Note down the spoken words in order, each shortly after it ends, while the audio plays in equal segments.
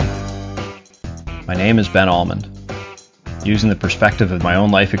My name is Ben Almond. Using the perspective of my own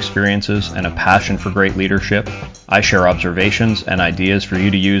life experiences and a passion for great leadership, I share observations and ideas for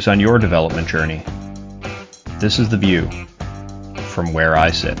you to use on your development journey. This is The View, from where I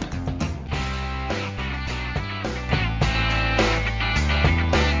sit.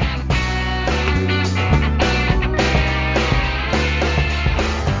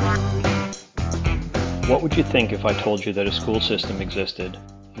 What would you think if I told you that a school system existed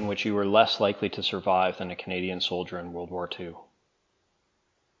in which you were less likely to survive than a Canadian soldier in World War II?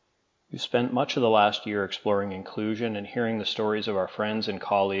 We've spent much of the last year exploring inclusion and hearing the stories of our friends and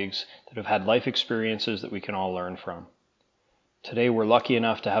colleagues that have had life experiences that we can all learn from. Today we're lucky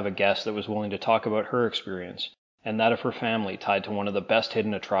enough to have a guest that was willing to talk about her experience and that of her family tied to one of the best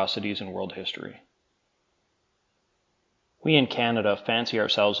hidden atrocities in world history. We in Canada fancy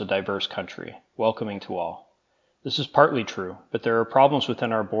ourselves a diverse country, welcoming to all. This is partly true, but there are problems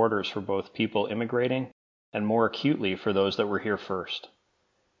within our borders for both people immigrating and more acutely for those that were here first.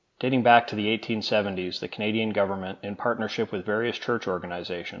 Dating back to the 1870s, the Canadian government, in partnership with various church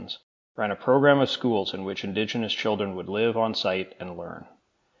organizations, ran a program of schools in which Indigenous children would live on site and learn.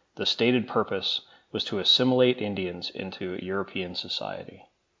 The stated purpose was to assimilate Indians into European society.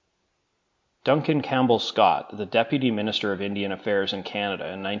 Duncan Campbell Scott, the Deputy Minister of Indian Affairs in Canada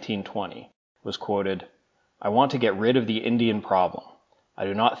in 1920, was quoted, "I want to get rid of the Indian problem. I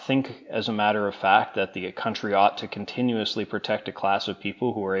do not think as a matter of fact that the country ought to continuously protect a class of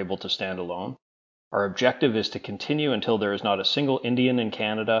people who are able to stand alone. Our objective is to continue until there is not a single Indian in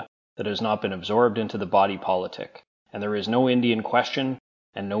Canada that has not been absorbed into the body politic, and there is no Indian question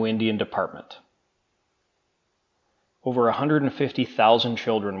and no Indian department." Over 150,000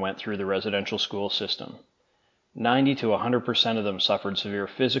 children went through the residential school system. 90 to 100% of them suffered severe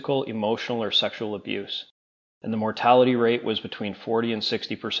physical, emotional, or sexual abuse, and the mortality rate was between 40 and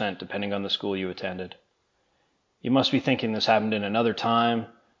 60% depending on the school you attended. You must be thinking this happened in another time,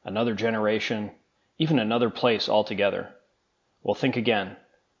 another generation, even another place altogether. Well, think again.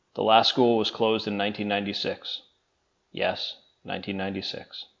 The last school was closed in 1996. Yes,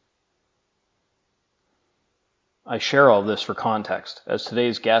 1996. I share all this for context, as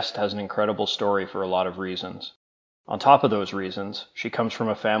today's guest has an incredible story for a lot of reasons. On top of those reasons, she comes from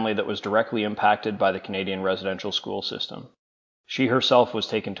a family that was directly impacted by the Canadian residential school system. She herself was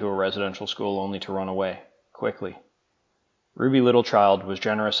taken to a residential school only to run away, quickly. Ruby Littlechild was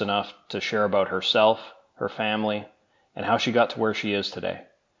generous enough to share about herself, her family, and how she got to where she is today.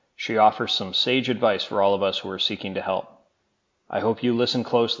 She offers some sage advice for all of us who are seeking to help. I hope you listen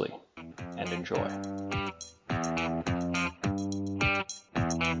closely and enjoy.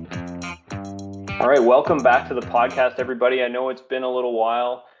 All right, welcome back to the podcast, everybody. I know it's been a little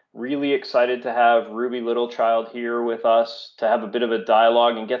while. Really excited to have Ruby Littlechild here with us to have a bit of a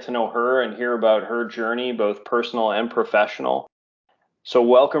dialogue and get to know her and hear about her journey, both personal and professional. So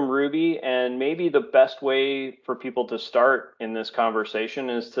welcome, Ruby. And maybe the best way for people to start in this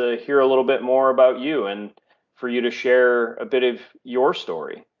conversation is to hear a little bit more about you and for you to share a bit of your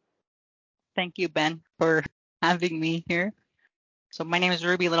story. Thank you, Ben, for having me here. So my name is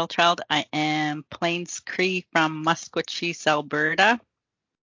Ruby Littlechild. I am Plains Cree from Maskwacis, Alberta.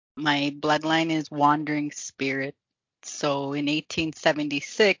 My bloodline is Wandering Spirit. So in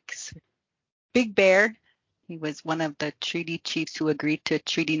 1876, Big Bear, he was one of the treaty chiefs who agreed to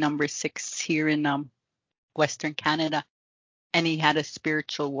Treaty Number 6 here in Western Canada. And he had a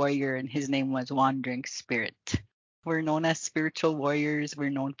spiritual warrior, and his name was Wandering Spirit. We're known as spiritual warriors. We're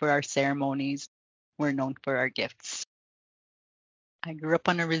known for our ceremonies. We're known for our gifts. I grew up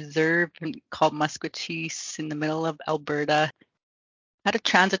on a reserve called Maskwacis in the middle of Alberta. Had a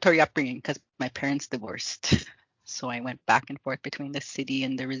transitory upbringing because my parents divorced. So I went back and forth between the city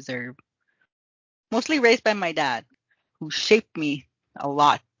and the reserve. Mostly raised by my dad, who shaped me a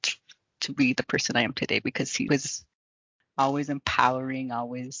lot to be the person I am today because he was always empowering,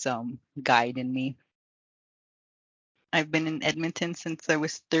 always guiding me. I've been in Edmonton since I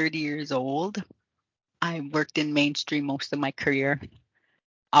was 30 years old. I worked in mainstream most of my career.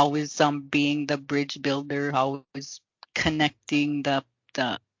 Always being the bridge builder, always connecting the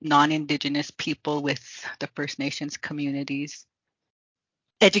non-Indigenous people with the First Nations communities.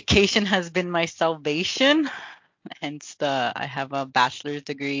 Education has been my salvation. Hence I have a bachelor's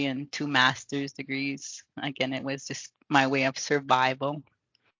degree and 2 master's degrees. Again, it was just my way of survival.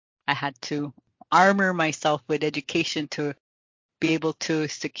 I had to armor myself with education to be able to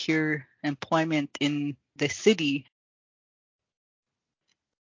secure employment in the city.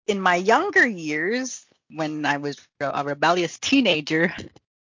 In my younger years, when I was a rebellious teenager,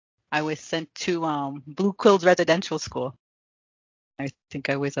 I was sent to Blue Quills Residential School. I think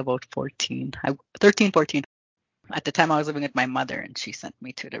I was about 14, 13, 14. At the time, I was living with my mother, and she sent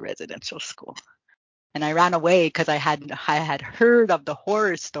me to the residential school. And I ran away because I had heard of the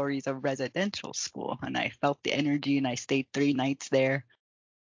horror stories of residential school, and I felt the energy, and I stayed 3 nights there.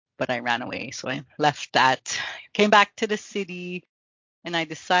 But I ran away, so I left that, came back to the city, and I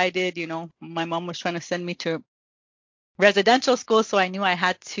decided, my mom was trying to send me to residential school, so I knew I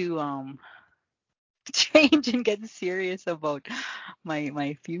had to change and get serious about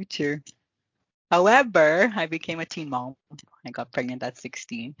my future. However, I became a teen mom. I got pregnant at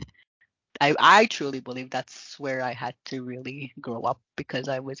 16. I truly believe that's where I had to really grow up because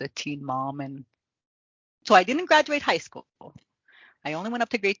I was a teen mom. And so I didn't graduate high school. I only went up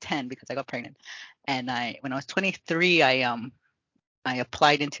to grade 10 because I got pregnant. And when I was 23, I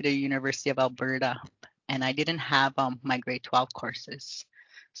applied into the University of Alberta, and I didn't have my grade 12 courses.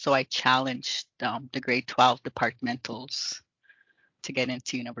 So I challenged the grade 12 departmentals to get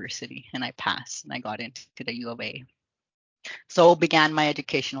into university, and I passed, and I got into the U of A. So began my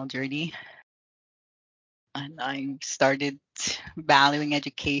educational journey, and I started valuing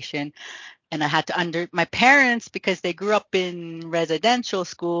education. And I had to my parents, because they grew up in residential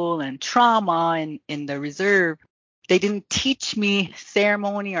school and trauma and in the reserve, they didn't teach me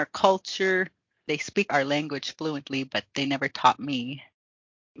ceremony or culture. They speak our language fluently, but they never taught me.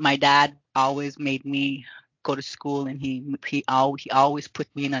 My dad always made me go to school, and he always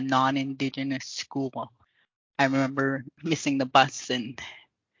put me in a non-indigenous school. I remember missing the bus and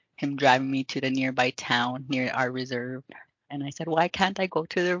him driving me to the nearby town near our reserve. And I said, why can't I go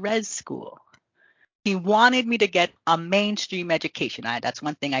to the res school? He wanted me to get a mainstream education. That's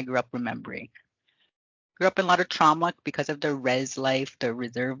one thing I grew up remembering. Grew up in a lot of trauma because of the res life, the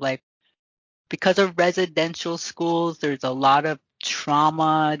reserve life. Because of residential schools, there's a lot of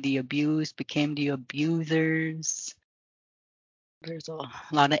trauma. The abused became the abusers. There's a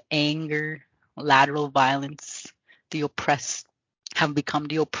lot of anger, lateral violence. The oppressed have become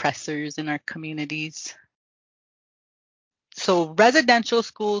the oppressors in our communities. So residential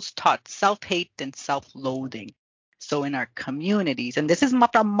schools taught self-hate and self-loathing. So in our communities, and this is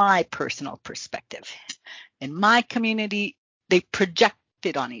from my personal perspective, in my community, they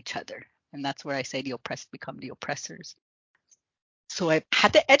projected on each other. And that's where I say the oppressed become the oppressors. So I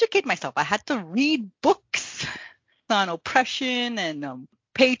had to educate myself. I had to read books on oppression and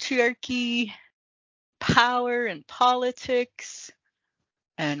patriarchy, power and politics,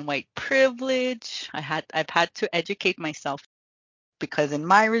 and white privilege. I've had to educate myself because in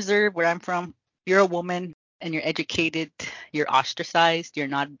my reserve, where I'm from, you're a woman and you're educated, you're ostracized, you're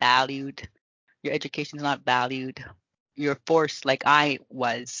not valued, your education's not valued. You're forced, like I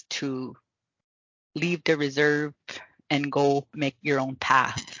was, to leave the reserve and go make your own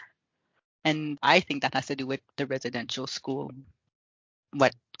path. And I think that has to do with the residential school,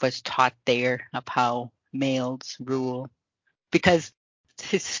 what was taught there of how males rule. Because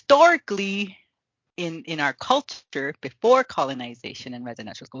historically, in our culture before colonization and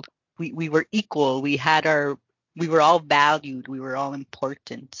residential schools, we were equal. We were all valued. We were all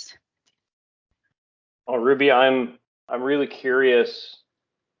important. Oh, Ruby, I'm really curious.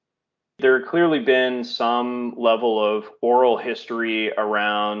 There had clearly been some level of oral history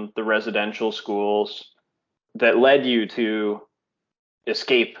around the residential schools that led you to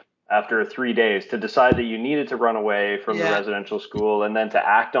escape after 3 days, to decide that you needed to run away from the Yeah. residential school and then to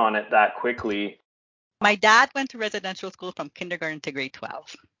act on it that quickly. My dad went to residential school from kindergarten to grade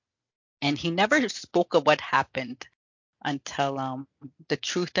 12, and he never spoke of what happened until the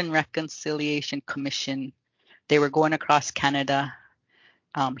Truth and Reconciliation Commission. They were going across Canada,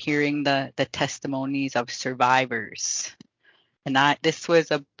 hearing the testimonies of survivors. And this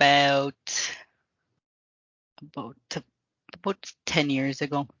was about about 10 years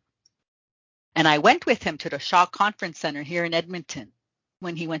ago. And I went with him to the Shaw Conference Center here in Edmonton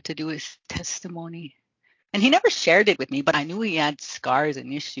when he went to do his testimony. And he never shared it with me, but I knew he had scars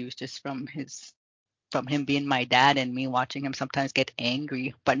and issues just from him being my dad and me watching him sometimes get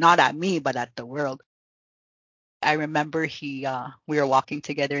angry, but not at me, but at the world. I remember we were walking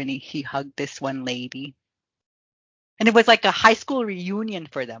together, and he hugged this one lady. And it was like a high school reunion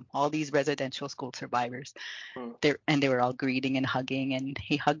for them, all these residential school survivors. Hmm. They were all greeting and hugging, and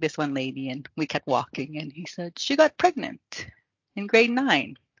he hugged this one lady, and we kept walking, and he said, she got pregnant in grade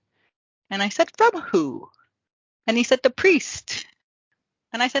 9. And I said, from who? And he said, the priest.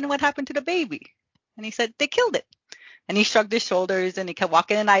 And I said, what happened to the baby? And he said, they killed it. And he shrugged his shoulders and he kept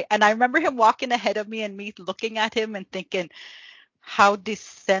walking. And I remember him walking ahead of me and me looking at him and thinking how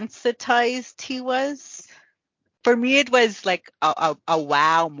desensitized he was. For me, it was like a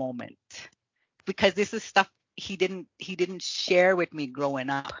wow moment, because this is stuff he didn't share with me growing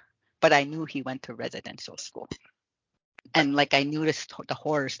up, but I knew he went to residential school. And like I knew the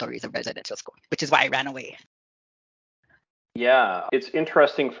horror stories of residential school, which is why I ran away. Yeah, it's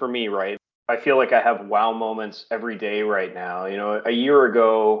interesting for me, right? I feel like I have wow moments every day right now. You know, a year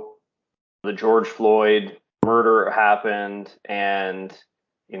ago, the George Floyd murder happened, and,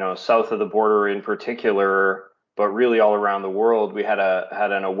 you know, south of the border in particular, but really all around the world, we had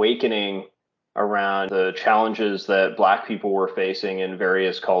an awakening around the challenges that Black people were facing in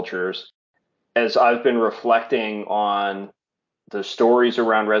various cultures. As I've been reflecting on the stories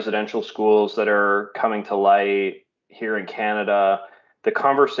around residential schools that are coming to light here in Canada, the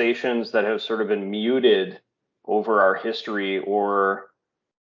conversations that have sort of been muted over our history or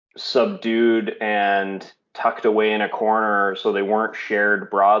subdued and tucked away in a corner so they weren't shared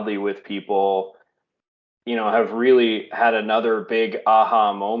broadly with people, you know, have really had another big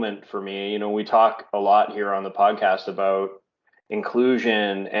aha moment for me. You know, we talk a lot here on the podcast about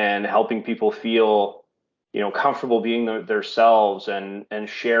inclusion and helping people feel, you know, comfortable being themselves and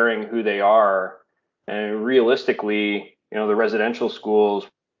sharing who they are. And realistically, you know, the residential schools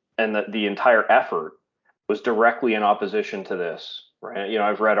and the entire effort was directly in opposition to this, right? You know,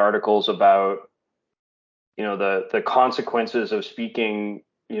 I've read articles about, you know, the consequences of speaking,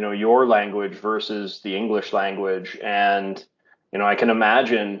 you know, your language versus the English language. And, you know, I can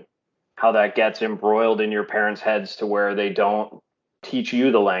imagine how that gets embroiled in your parents' heads to where they don't teach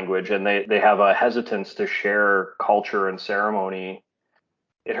you the language and they have a hesitance to share culture and ceremony.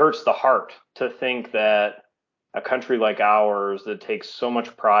 It hurts the heart to think that a country like ours that takes so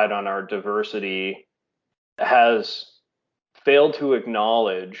much pride on our diversity has failed to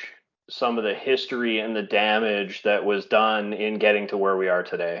acknowledge some of the history and the damage that was done in getting to where we are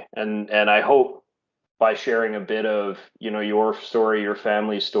today. And I hope by sharing a bit of, you know, your story, your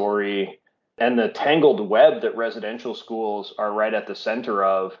family story, and the tangled web that residential schools are right at the center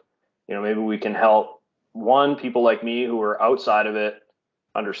of, you know, maybe we can help one, people like me who are outside of it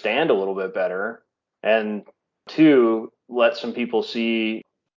understand a little bit better, and two, let some people see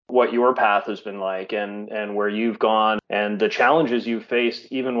what your path has been like and where you've gone and the challenges you've faced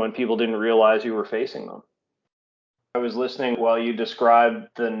even when people didn't realize you were facing them. I was listening while you described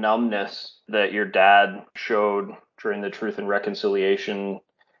the numbness that your dad showed during the Truth and Reconciliation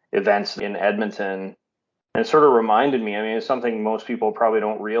events in Edmonton. And it sort of reminded me, I mean, it's something most people probably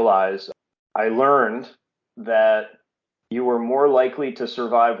don't realize. I learned that you were more likely to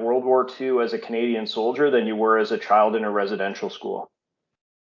survive World War II as a Canadian soldier than you were as a child in a residential school.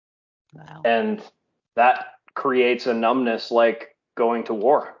 Wow. And that creates a numbness like going to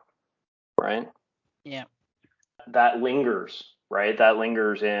war, right? Yeah. That lingers, right? That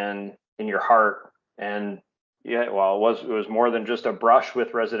lingers in your heart. And yeah, well, it was more than just a brush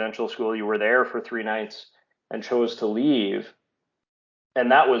with residential school. You were there for 3 nights and chose to leave.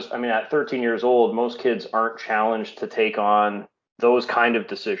 And that was, I mean, at 13 years old, most kids aren't challenged to take on those kind of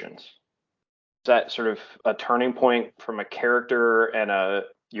decisions. Is that sort of a turning point from a character and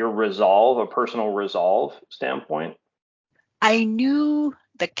your resolve, a personal resolve standpoint? I knew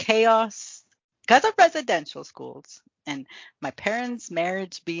the chaos because of residential schools and my parents'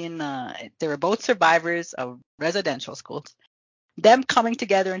 marriage being, they were both survivors of residential schools. Them coming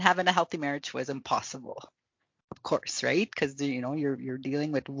together and having a healthy marriage was impossible, of course, right? Because you're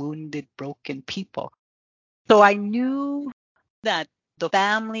dealing with wounded, broken people. So I knew that the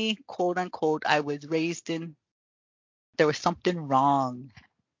family, quote unquote, I was raised in, there was something wrong.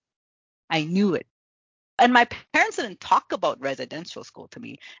 I knew it. And my parents didn't talk about residential school to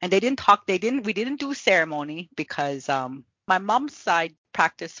me. And we didn't do ceremony because my mom's side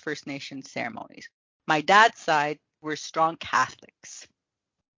practiced First Nation ceremonies. My dad's side were strong Catholics.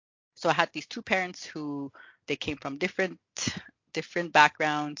 So I had these two parents who they came from different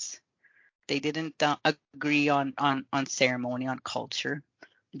backgrounds. They didn't agree on ceremony, on culture.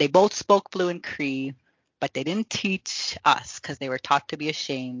 They both spoke fluent Cree, but they didn't teach us because they were taught to be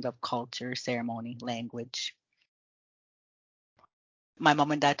ashamed of culture, ceremony, language. My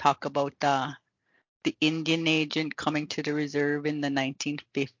mom and dad talk about the Indian agent coming to the reserve in the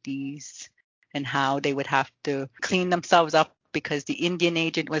 1950s and how they would have to clean themselves up because the Indian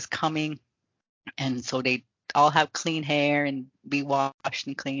agent was coming. And so they all have clean hair and be washed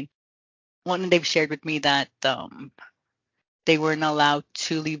and clean. One, they've shared with me that they weren't allowed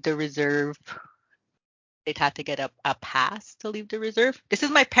to leave the reserve. They'd have to get a pass to leave the reserve. This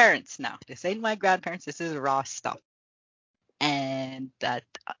is my parents now. This ain't my grandparents. This is raw stuff. And that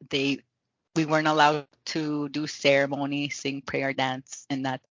we weren't allowed to do ceremony, sing prayer, dance, and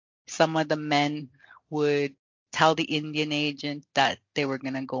that some of the men would tell the Indian agent that they were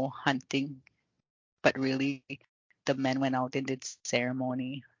gonna go hunting but really the men went out and did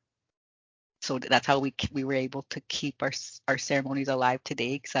ceremony. So that's how we were able to keep our ceremonies alive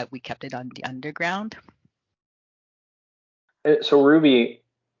today, because we kept it on the underground. So Ruby,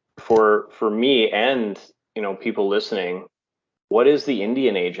 for me and people listening, what is the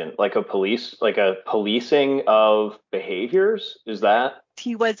Indian agent? Like a police, like a policing of behaviors? Is that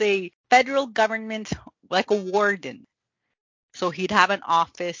He was a federal government, like a warden. So he'd have an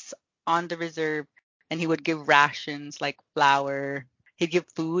office on the reserve, and he would give rations like flour. He'd give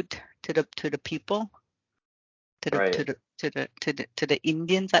food to the people, to the to right? the to the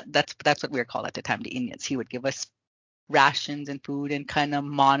Indians. That's what we were called at the time, the Indians. He would give us rations and food and kind of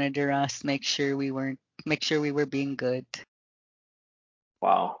monitor us, make sure we were being good.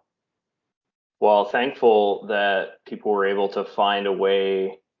 Wow. Well, thankful that people were able to find a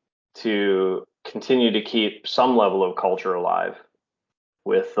way to continue to keep some level of culture alive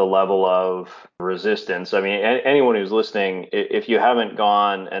with the level of resistance. I mean, anyone who's listening, if you haven't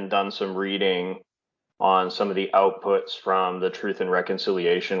gone and done some reading on some of the outputs from the Truth and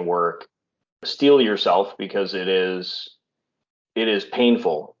Reconciliation work, steel yourself, because it is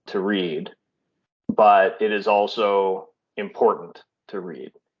painful to read, but it is also important to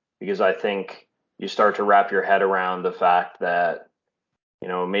read, because I think you start to wrap your head around the fact that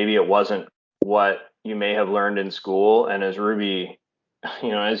maybe it wasn't what you may have learned in school. And as Ruby,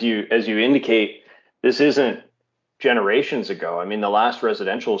 as you indicate, this isn't generations ago. I mean, the last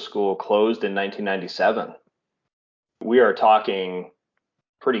residential school closed in 1997. We are talking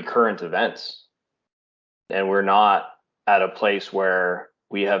pretty current events, and we're not at a place where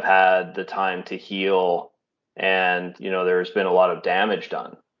we have had the time to heal, and there's been a lot of damage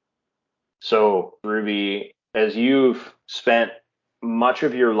done. So Ruby, as you've spent much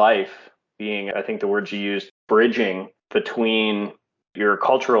of your life being, I think the words you used, bridging between your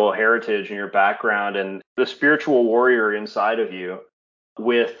cultural heritage and your background and the spiritual warrior inside of you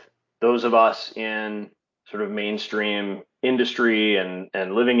with those of us in sort of mainstream industry and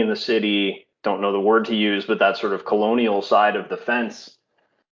living in the city, don't know the word to use, but that sort of colonial side of the fence.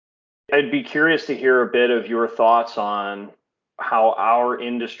 I'd be curious to hear a bit of your thoughts on how our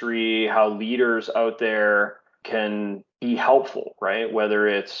industry, how leaders out there can be helpful, right? Whether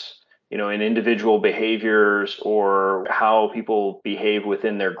it's, in individual behaviors, or how people behave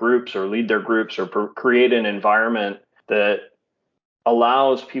within their groups or lead their groups, or create an environment that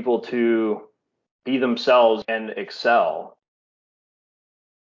allows people to be themselves and excel.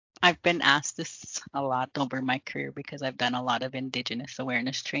 I've been asked this a lot over my career because I've done a lot of Indigenous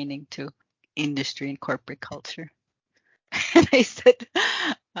awareness training to industry and corporate culture. And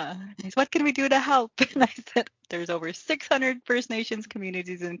what can we do to help? And I said, there's over 600 First Nations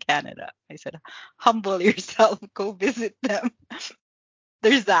communities in Canada. I said, humble yourself, go visit them.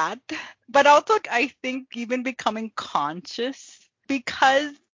 There's that. But also, I think even becoming conscious,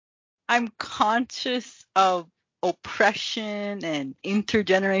 because I'm conscious of oppression and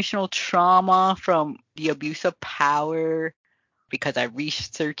intergenerational trauma from the abuse of power, because I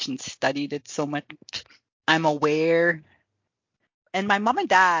researched and studied it so much. I'm aware. And my mom and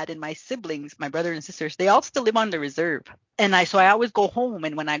dad and my siblings, my brother and sisters, they all still live on the reserve. And I always go home.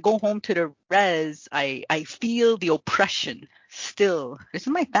 And when I go home to the res, I feel the oppression still. This is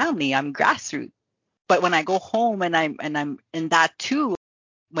my family. I'm grassroots. But when I go home and I'm in that too,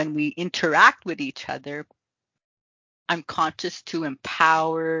 when we interact with each other, I'm conscious to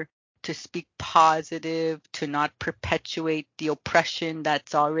empower, to speak positive, to not perpetuate the oppression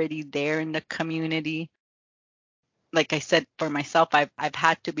that's already there in the community. Like I said, for myself, I've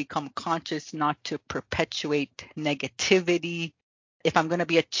had to become conscious not to perpetuate negativity. If I'm going to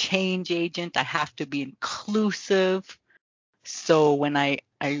be a change agent, I have to be inclusive. So when I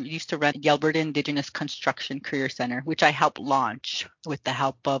used to run the Alberta Indigenous Construction Career Center, which I helped launch with the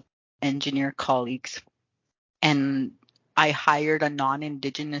help of engineer colleagues, and I hired a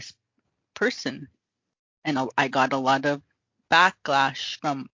non-Indigenous person, and I got a lot of backlash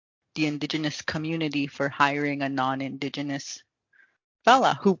from the Indigenous community for hiring a non-Indigenous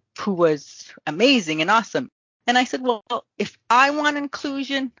fella who was amazing and awesome. And I said, well, if I want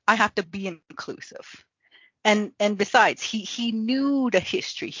inclusion, I have to be inclusive. And besides, he knew the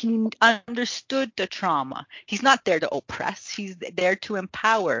history. He understood the trauma. He's not there to oppress. He's there to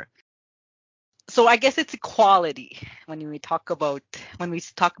empower. So I guess it's equality when we talk about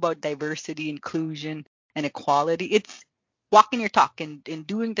diversity, inclusion, and equality. It's walking your talk and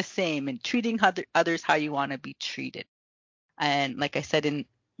doing the same and treating others how you want to be treated. And like I said,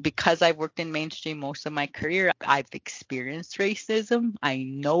 because I've worked in mainstream most of my career, I've experienced racism. I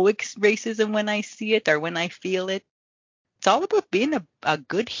know racism when I see it or when I feel it. It's all about being a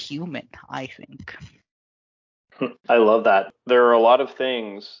good human, I think. I love that. There are a lot of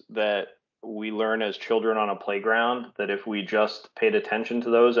things that we learn as children on a playground that if we just paid attention to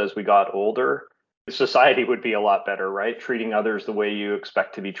those as we got older, society would be a lot better, right? Treating others the way you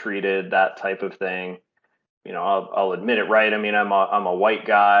expect to be treated, that type of thing. I'll admit it, right? I mean, I'm a white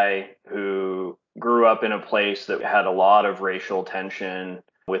guy who grew up in a place that had a lot of racial tension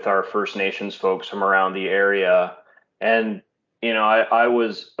with our First Nations folks from around the area. And, I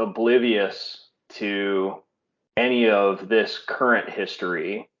was oblivious to any of this current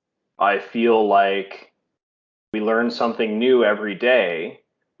history. I feel like we learn something new every day,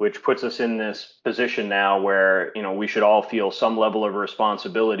 which puts us in this position now where, we should all feel some level of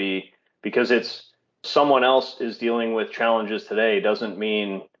responsibility because it's someone else is dealing with challenges today doesn't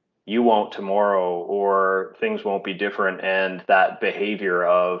mean you won't tomorrow or things won't be different. And that behavior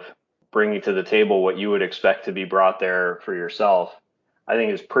of bringing to the table what you would expect to be brought there for yourself, I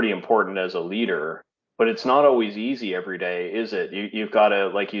think is pretty important as a leader. But it's not always easy every day, is it? You've got to,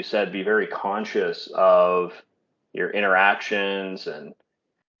 like you said, be very conscious of your interactions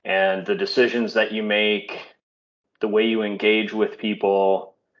and the decisions that you make, the way you engage with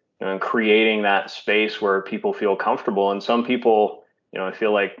people, and creating that space where people feel comfortable. And some people, I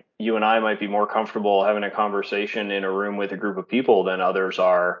feel like you and I might be more comfortable having a conversation in a room with a group of people than others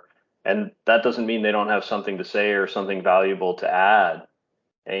are. And that doesn't mean they don't have something to say or something valuable to add.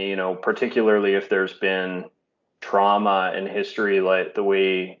 And, particularly if there's been trauma in history like the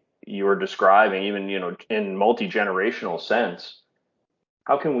way you were describing, even, in multi-generational sense,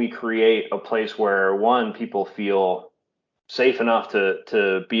 how can we create a place where one, people feel safe enough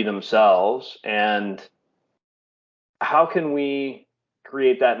to be themselves, and how can we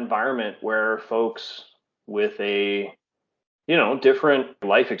create that environment where folks with a, different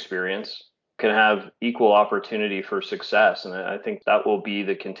life experience can have equal opportunity for success? And I think that will be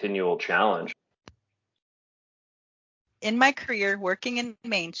the continual challenge. In my career working in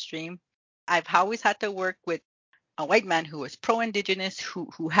mainstream, I've always had to work with a white man who was pro-indigenous,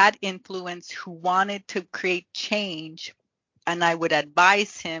 who had influence, who wanted to create change, and I would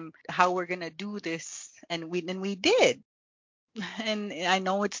advise him how we're gonna do this, and we did. And I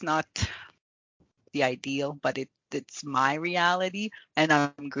know it's not the ideal, but it's my reality, and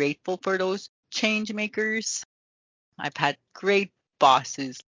I'm grateful for those change makers. I've had great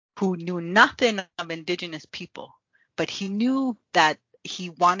bosses who knew nothing of indigenous people, but he knew that he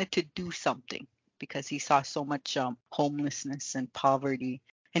wanted to do something because he saw so much homelessness and poverty.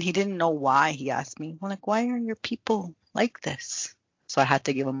 And he didn't know why. He asked me, well, like, why are your people like this? So I had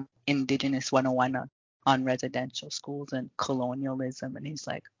to give him Indigenous 101 on residential schools and colonialism. And he's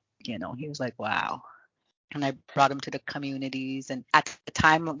like, he was like, wow. And I brought him to the communities. And at the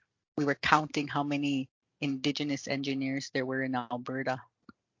time, we were counting how many Indigenous engineers there were in Alberta.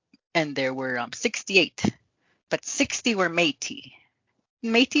 And there were 68, but 60 were Métis.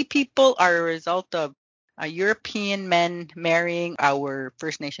 Métis people are a result of European men marrying our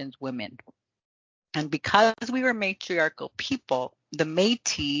First Nations women. And because we were matriarchal people, the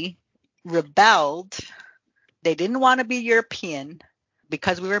Métis rebelled. They didn't want to be European.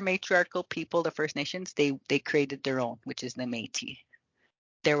 Because we were matriarchal people, the First Nations, they created their own, which is the Métis.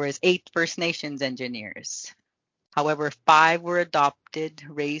 There was 8 First Nations engineers. However, 5 were adopted,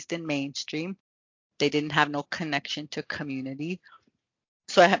 raised in mainstream. They didn't have no connection to community.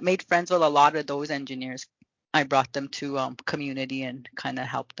 So I have made friends with a lot of those engineers. I brought them to community and kind of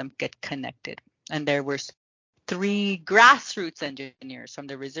helped them get connected. And there were 3 grassroots engineers from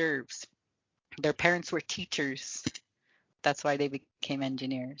the reserves. Their parents were teachers. That's why they became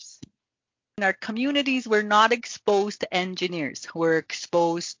engineers. In our communities, we're not exposed to engineers. We're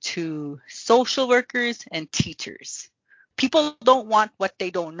exposed to social workers and teachers. People don't want what they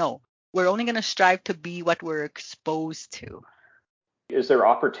don't know. We're only going to strive to be what we're exposed to. Is there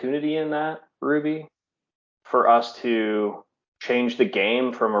opportunity in that, Ruby, for us to change the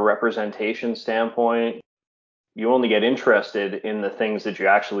game from a representation standpoint? You only get interested in the things that you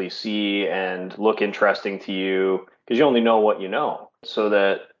actually see and look interesting to you because you only know what you know, so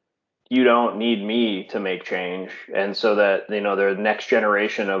that you don't need me to make change. And so that, the next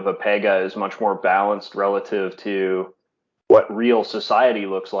generation of Apega is much more balanced relative to what real society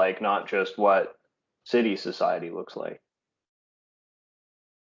looks like, not just what city society looks like.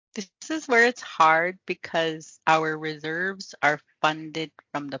 This is where it's hard because our reserves are funded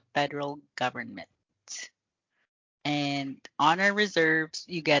from the federal government. And on our reserves,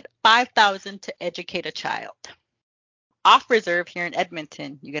 you get 5,000 to educate a child. Off reserve here in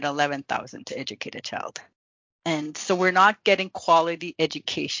Edmonton, you get 11,000 to educate a child. And so we're not getting quality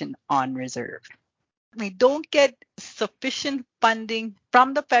education on reserve. We don't get sufficient funding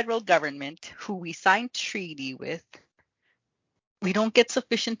from the federal government, who we signed treaty with. We don't get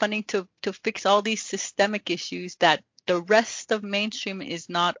sufficient funding to fix all these systemic issues that the rest of mainstream is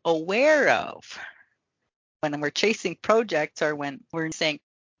not aware of. When we're chasing projects or when we're saying,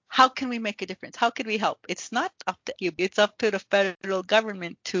 how can we make a difference? How can we help? It's not up to you. It's up to the federal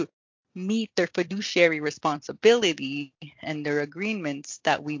government to meet their fiduciary responsibility and their agreements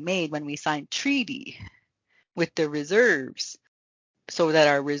that we made when we signed treaty with the reserves, so that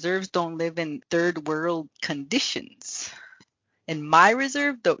our reserves don't live in third world conditions. In my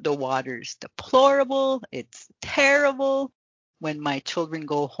reserve, the water's deplorable. It's terrible. When my children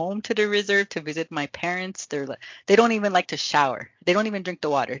go home to the reserve to visit my parents, they don't even like to shower. They don't even drink the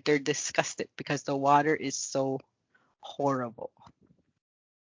water. They're disgusted because the water is so horrible.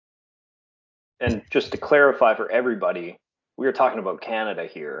 And just to clarify for everybody, we are talking about Canada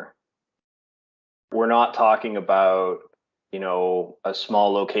here. We're not talking about, a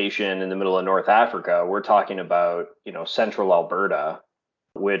small location in the middle of North Africa. We're talking about, central Alberta,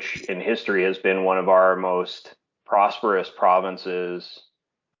 which in history has been one of our most prosperous provinces.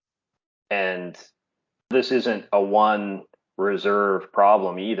 And this isn't a one reserve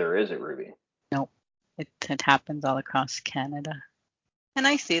problem either, is it, Ruby? No, it happens all across Canada. And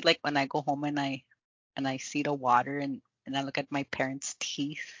I see it like when I go home and I see the water and I look at my parents'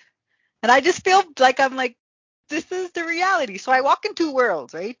 teeth. And I just feel like I'm like, this is the reality. So I walk in two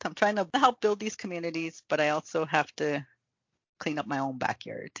worlds, right? I'm trying to help build these communities, but I also have to clean up my own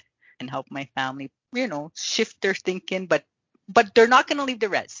backyard and help my family, shift their thinking. But they're not going to leave the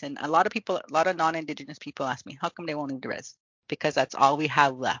res. And a lot of non-Indigenous people ask me, how come they won't leave the res? Because that's all we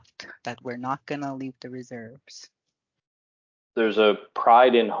have left, that we're not going to leave the reserves. There's a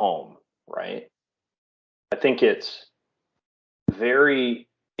pride in home, right? I think it's very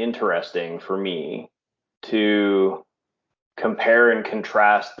interesting for me to compare and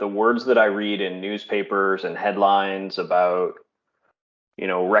contrast the words that I read in newspapers and headlines about,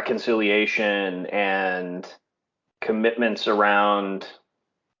 reconciliation and commitments around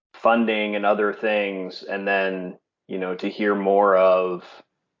funding and other things, and then, to hear more of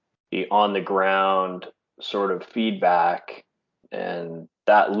the on the ground sort of feedback. And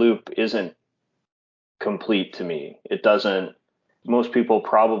that loop isn't complete to me. It doesn't, most people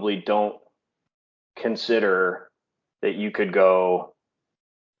probably don't consider that you could go,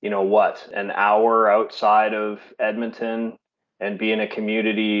 an hour outside of Edmonton and be in a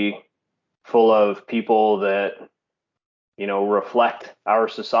community full of people that, reflect our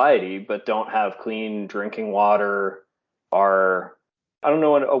society, but don't have clean drinking water, are, I don't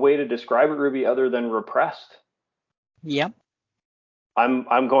know a way to describe it, Ruby, other than repressed. Yep.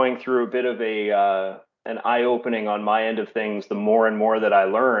 I'm going through a bit of an eye opening on my end of things. The more and more that I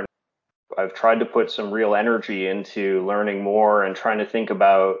learn, I've tried to put some real energy into learning more and trying to think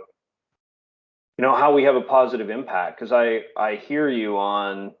about, how we have a positive impact. Because I hear you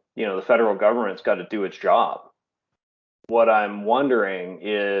on, the federal government's got to do its job. What I'm wondering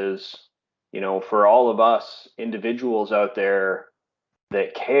is, for all of us individuals out there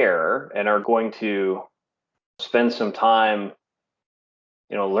that care and are going to spend some time,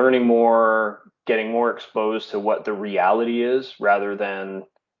 learning more, getting more exposed to what the reality is rather than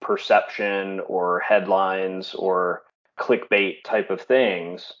perception or headlines or clickbait type of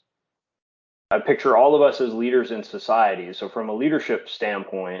things. I picture all of us as leaders in society. So from a leadership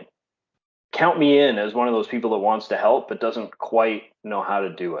standpoint, count me in as one of those people that wants to help but doesn't quite know how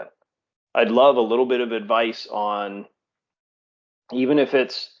to do it. I'd love a little bit of advice on, even if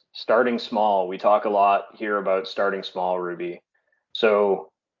it's starting small. We talk a lot here about starting small, Ruby. So,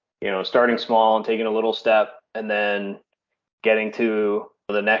 starting small and taking a little step and then getting to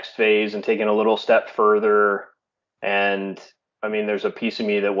the next phase and taking a little step further. And I mean, there's a piece of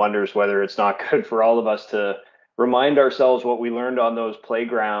me that wonders whether it's not good for all of us to remind ourselves what we learned on those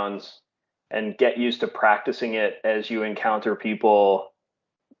playgrounds and get used to practicing it as you encounter people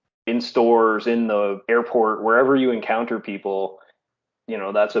in stores, in the airport, wherever you encounter people.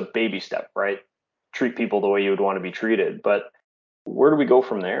 That's a baby step, right? Treat people the way you would want to be treated. But where do we go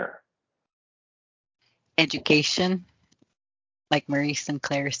from there? Education. Like Maurice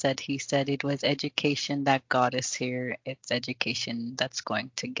Sinclair said, he said it was education that got us here. It's education that's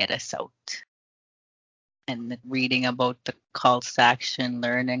going to get us out. And reading about the calls to action,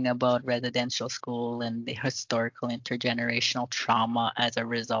 learning about residential school and the historical intergenerational trauma as a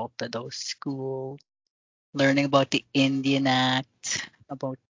result of those schools, learning about the Indian Act,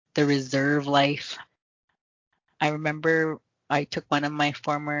 about the reserve life. I remember I took one of my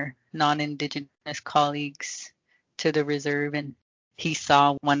former non-Indigenous colleagues to the reserve, and he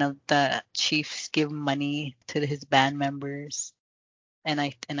saw one of the chiefs give money to his band members. And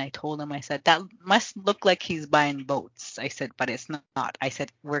I told him, I said, that must look like he's buying boats. I said, but it's not. I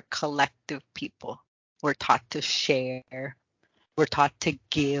said, we're collective people. We're taught to share. We're taught to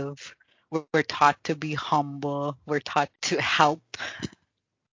give. We're taught to be humble. We're taught to help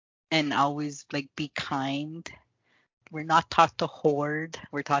and always like be kind. We're not taught to hoard.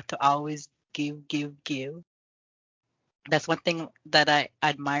 We're taught to always give, give, give. That's one thing that I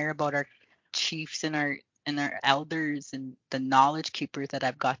admire about our chiefs and our elders and the knowledge keepers that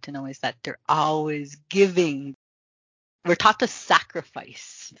I've got to know is that they're always giving. We're taught to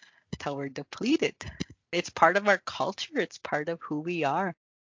sacrifice until we're depleted. It's part of our culture. It's part of who we are.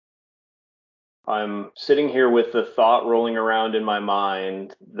 I'm sitting here with the thought rolling around in my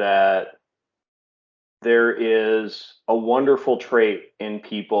mind that there is a wonderful trait in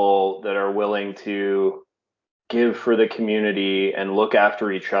people that are willing to give for the community and look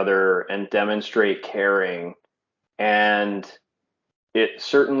after each other and demonstrate caring. And it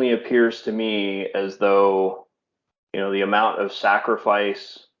certainly appears to me as though, the amount of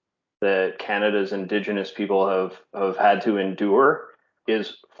sacrifice that Canada's Indigenous people have had to endure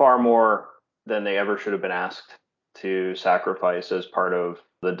is far more than they ever should have been asked to sacrifice as part of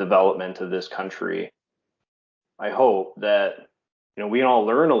the development of this country. I hope that we can all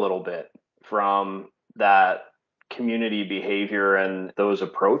learn a little bit from that community behavior and those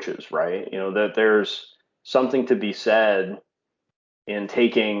approaches, right? That there's something to be said in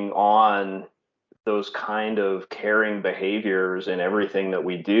taking on those kind of caring behaviors in everything that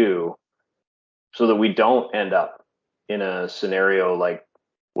we do so that we don't end up in a scenario like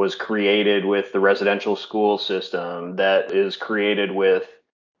was created with the residential school system, that is created with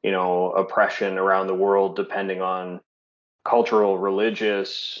oppression around the world depending on cultural,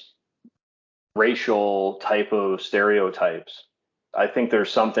 religious, racial type of stereotypes. I think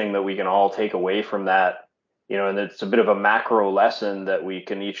there's something that we can all take away from that, and it's a bit of a macro lesson that we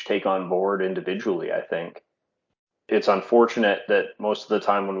can each take on board individually, I think. It's unfortunate that most of the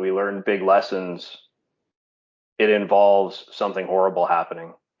time when we learn big lessons, it involves something horrible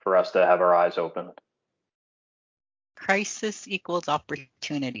happening for us to have our eyes open. Crisis equals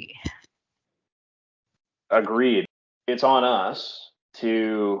opportunity. Agreed. It's on us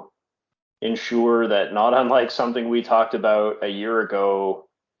to ensure that, not unlike something we talked about a year ago,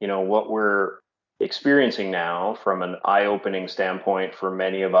 what we're experiencing now from an eye-opening standpoint for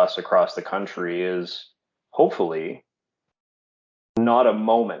many of us across the country is hopefully not a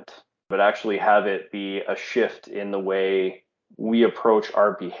moment, but actually have it be a shift in the way we approach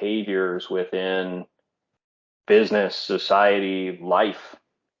our behaviors within business, society, life,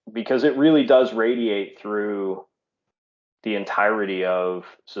 because it really does radiate through the entirety of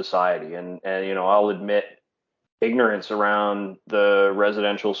society. And I'll admit ignorance around the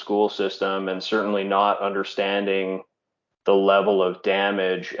residential school system and certainly not understanding the level of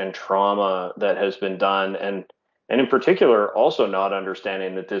damage and trauma that has been done, and in particular also not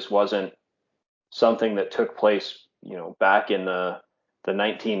understanding that this wasn't something that took place back in the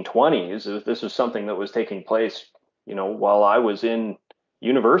 1920s. This was something that was taking place while I was in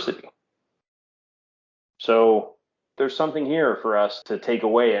university. So there's something here for us to take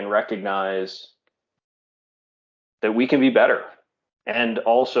away and recognize that we can be better, and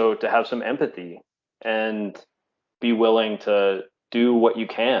also to have some empathy and be willing to do what you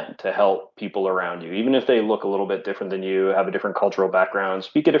can to help people around you, even if they look a little bit different than you, have a different cultural background,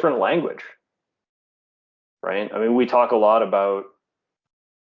 speak a different language, right? I mean, we talk a lot about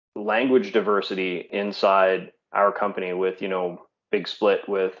language diversity inside our company with, big split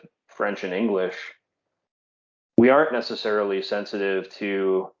with French and English. We aren't necessarily sensitive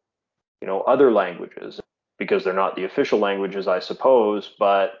to, other languages because they're not the official languages, I suppose,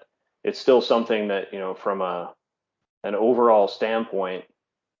 but it's still something that, from an overall standpoint,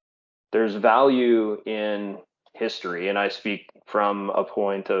 there's value in history. And I speak from a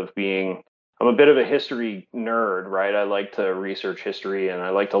point of being, I'm a bit of a history nerd, right? I like to research history and I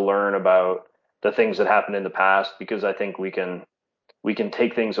like to learn about the things that happened in the past because I think we can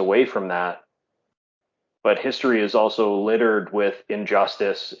take things away from that. But history is also littered with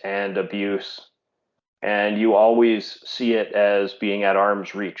injustice and abuse, and you always see it as being at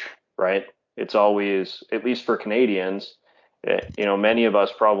arm's reach, right? It's always, at least for Canadians, many of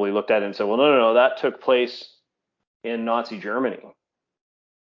us probably looked at it and said, well, no, no, no, that took place in Nazi Germany.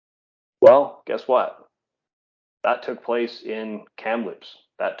 Well, guess what? That took place in Kamloops.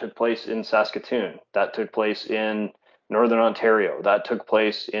 That took place in Saskatoon. That took place in Northern Ontario. That took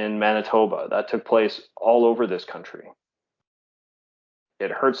place in Manitoba. That took place all over this country. It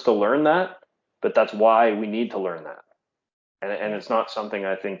hurts to learn that, but that's why we need to learn that. And it's not something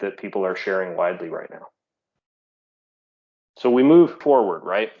I think that people are sharing widely right now. So we move forward,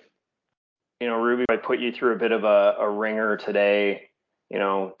 right? Ruby, I put you through a bit of a ringer today,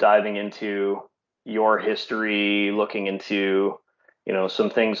 diving into your history, looking into, some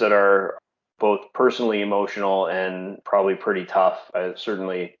things that are both personally emotional and probably pretty tough. I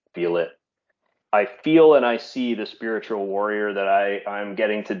certainly feel it. I feel and I see the spiritual warrior that I'm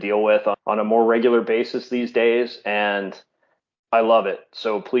getting to deal with on a more regular basis these days, and I love it.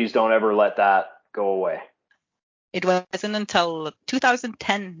 So please don't ever let that go away. It wasn't until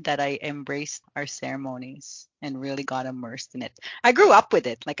 2010 that I embraced our ceremonies and really got immersed in it. I grew up with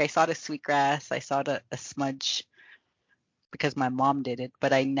it. Like I saw the sweetgrass, I saw the smudge because my mom did it,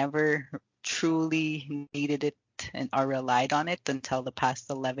 but I never truly needed it or relied on it until the past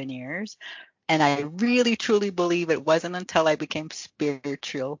 11 years. And I really truly believe it wasn't until I became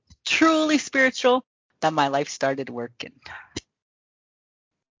truly spiritual, that my life started working.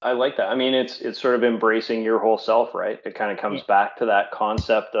 I like that. I mean, it's sort of embracing your whole self, right? It kind of comes Yeah. back to that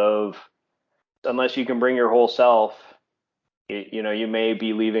concept of unless you can bring your whole self, you may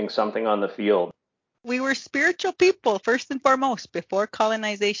be leaving something on the field. We were spiritual people, first and foremost, before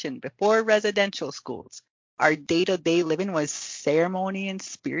colonization, before residential schools. Our day-to-day living was ceremony and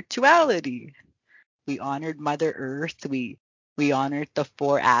spirituality. We honored Mother Earth. We honored the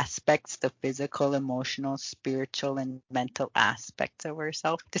four aspects, the physical, emotional, spiritual, and mental aspects of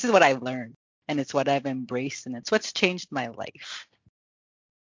ourselves. This is what I've learned, and it's what I've embraced, and it's what's changed my life.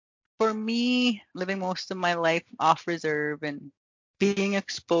 For me, living most of my life off reserve and being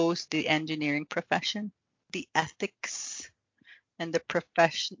exposed to the engineering profession, the ethics and the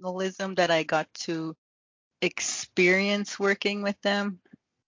professionalism that I got to experience working with them,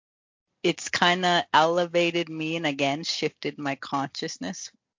 it's kind of elevated me and again shifted my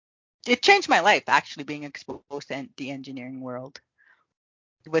consciousness. It changed my life actually being exposed to the engineering world.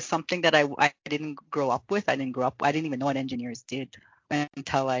 It was something that I didn't grow up with. I didn't even know what engineers did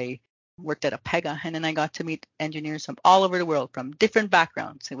until I worked at a PEGA, and then I got to meet engineers from all over the world from different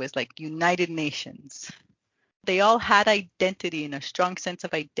backgrounds. It was like United Nations. They all had identity and a strong sense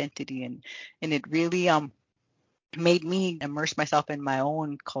of identity, and it really made me immerse myself in my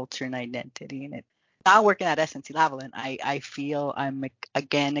own culture and identity in it. Now working at SNC-Lavalin, I feel I'm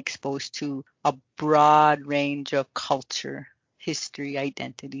again exposed to a broad range of culture, history,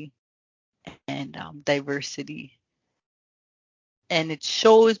 identity, and diversity. And it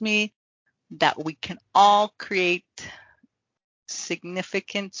shows me that we can all create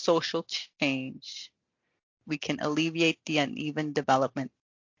significant social change. We can alleviate the uneven development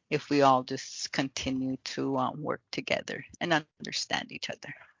if we all just continue to work together and understand each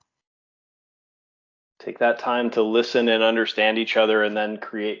other. Take that time to listen and understand each other and then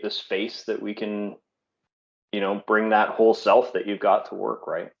create the space that we can, bring that whole self that you've got to work,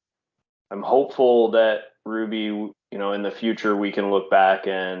 right? I'm hopeful that Ruby, in the future we can look back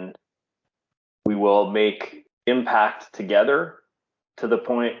and we will make impact together to the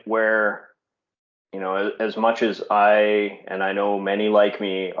point where, as much as and I know many like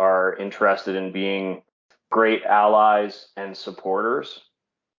me are interested in being great allies and supporters,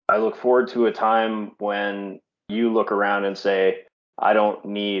 I look forward to a time when you look around and say, I don't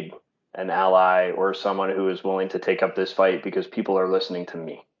need an ally or someone who is willing to take up this fight because people are listening to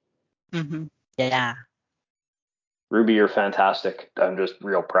me. Mm-hmm. Yeah. Ruby, you're fantastic. I'm just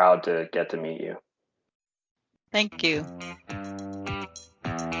real proud to get to meet you. Thank you.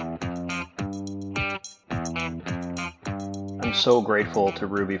 I'm so grateful to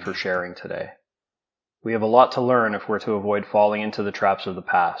Ruby for sharing today. We have a lot to learn if we're to avoid falling into the traps of the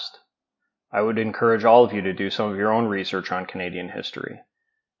past. I would encourage all of you to do some of your own research on Canadian history,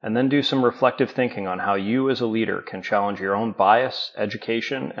 and then do some reflective thinking on how you as a leader can challenge your own bias,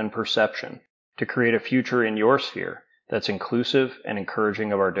 education, and perception to create a future in your sphere that's inclusive and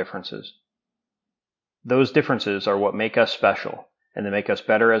encouraging of our differences. Those differences are what make us special, and they make us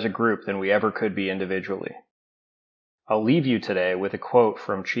better as a group than we ever could be individually. I'll leave you today with a quote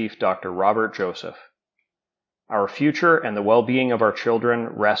from Chief Dr. Robert Joseph. Our future and the well-being of our children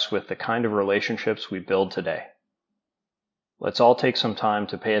rests with the kind of relationships we build today. Let's all take some time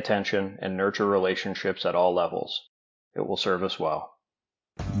to pay attention and nurture relationships at all levels. It will serve us well.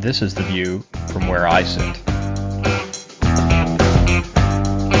 This is the view from where I sit.